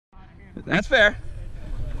That's fair.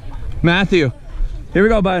 Matthew. Here we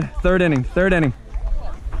go, bud. Third inning. Third inning.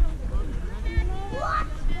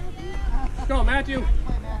 Let's go, Matthew.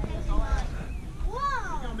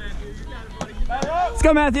 Let's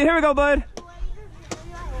go, Matthew. Here we go, bud.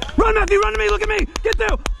 Run, Matthew. Run to me. Look at me. Get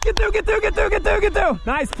through. Get through. Get through. Get through. Get through. Get through.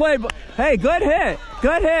 Nice play. Hey, good hit.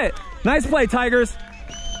 Good hit. Nice play, Tigers.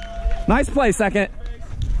 Nice play, second.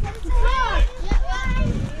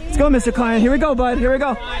 Let's go, Mr. Klein. Here we go, bud. Here we go.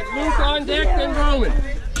 Luke on deck, then Roman.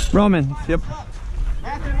 Roman. Yep.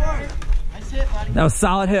 That was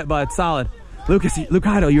solid hit, bud. Solid. Lucas, Luke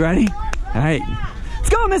Heido, you ready? All right. Let's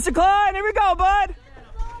go, Mr. Klein. Here we go, bud.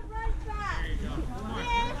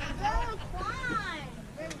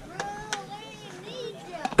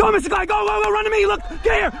 Go, Mr. Klein. Go, go, go. Run to me. Look.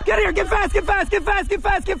 Get here. Get here. Get fast. Get fast. Get fast. Get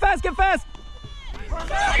fast. Get fast. Get fast.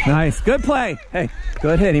 Nice. Good play. Hey,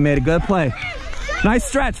 good hit. He made a good play. Nice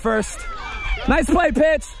stretch first. Nice play,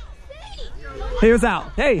 pitch. He was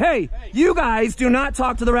out. Hey, hey. You guys do not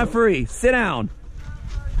talk to the referee. Sit down.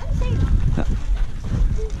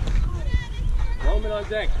 Roman on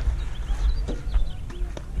deck.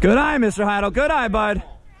 Good eye, Mr. Heidel. Good eye, bud.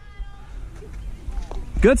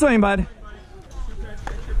 Good swing, bud.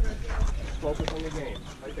 Focus on the game.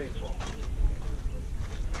 Play baseball.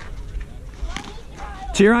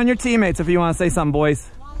 Cheer on your teammates if you want to say something, boys.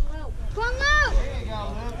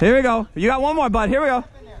 Here we go. You got one more, bud. Here we go.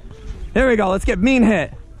 Here we go. Let's get mean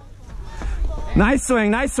hit. Nice swing.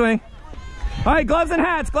 Nice swing. All right, gloves and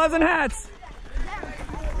hats. Gloves and hats.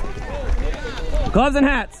 Gloves and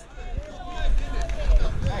hats.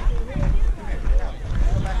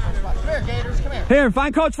 Here,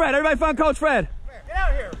 find Coach Fred. Everybody find Coach Fred. Get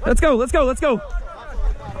out here. Let's go. Let's go. Let's go.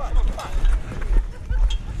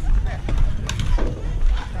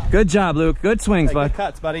 Good job, Luke. Good swings, bud. Good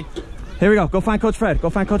cuts, buddy. Here we go. Go find Coach Fred. Go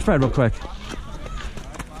find Coach Fred real quick.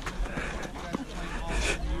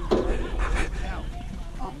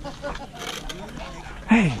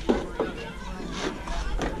 Hey.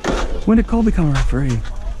 When did Cole become a referee?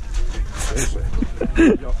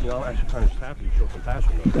 You know, actually trying to tap you, show some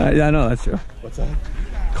passion. Yeah, I know, that's true. What's that?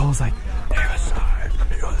 Cole's like, here goes side.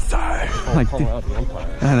 Here goes side. I'm like, dude,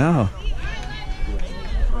 I know.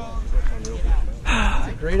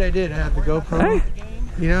 It's a great idea to have the GoPro. Hey.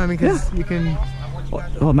 You know, I mean, because you can...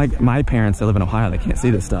 Well, my parents, they live in Ohio. They can't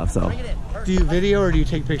see this stuff, so. Do you video or do you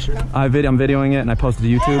take pictures? I'm videoing it, and I post it to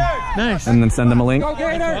YouTube. Nice. And then send them a link. Go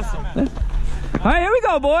Gators! Yeah. All right, here we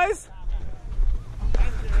go, boys.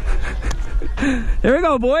 Here we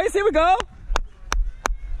go, boys. Here we go.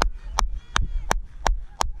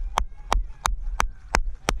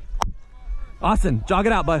 Austin, jog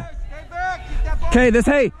it out, bud. Okay, this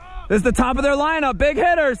is the top of their lineup. Big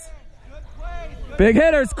hitters. Big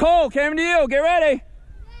hitters. Cole, came to you. Get ready.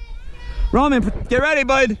 Roman, get ready,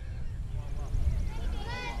 bud.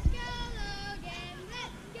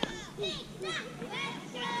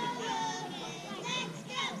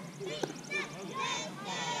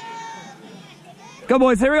 Go,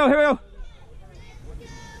 boys. Here we go. Here we go.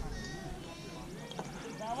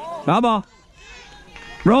 Foul ball.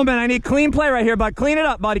 Roman, I need clean play right here, bud. Clean it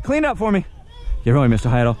up, buddy. Clean it up for me. Get rolling, Mr.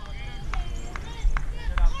 Heidel.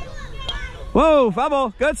 Whoa, foul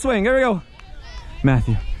ball. Good swing. Here we go.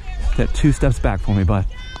 Matthew, step 2 steps back for me, bud.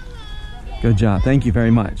 Good job. Thank you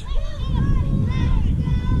very much.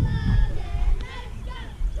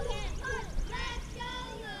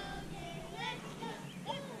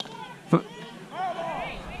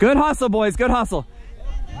 Good hustle, boys. Good hustle.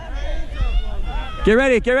 Get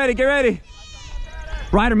ready. Get ready. Get ready.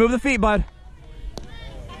 Ryder, move the feet, bud.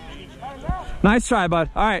 Nice try, bud.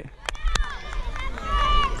 All right.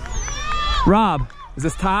 Rob, is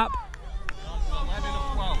this top?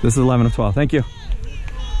 This is 11 of 12. Thank you.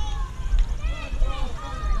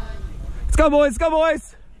 Let's go, boys. Let's go,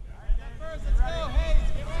 boys.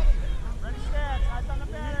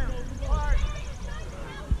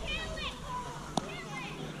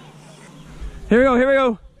 Here we go. Here we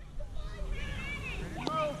go.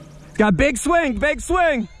 It's got big swing. Big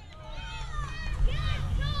swing.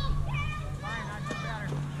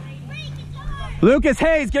 Lucas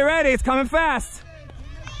Hayes, get ready. It's coming fast.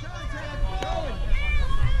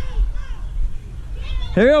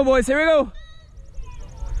 Here we go, boys. Here we go.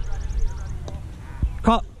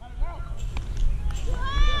 Call.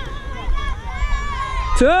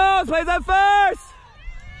 2. Plays that first.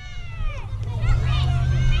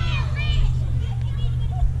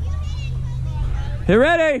 Get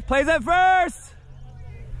ready. Plays that first.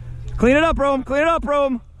 Clean it up, Rome. Clean it up,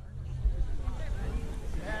 Rome.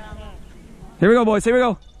 Here we go, boys. Here we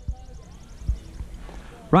go.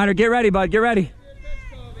 Ryder, get ready, bud. Get ready.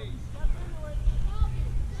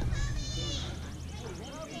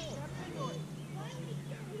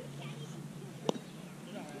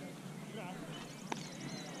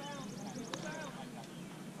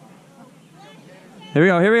 Here we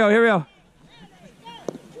go, here we go, here we go.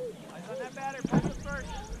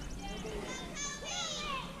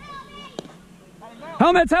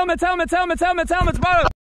 Helmets, helmets, helmets, helmets, helmets, helmets, bottom.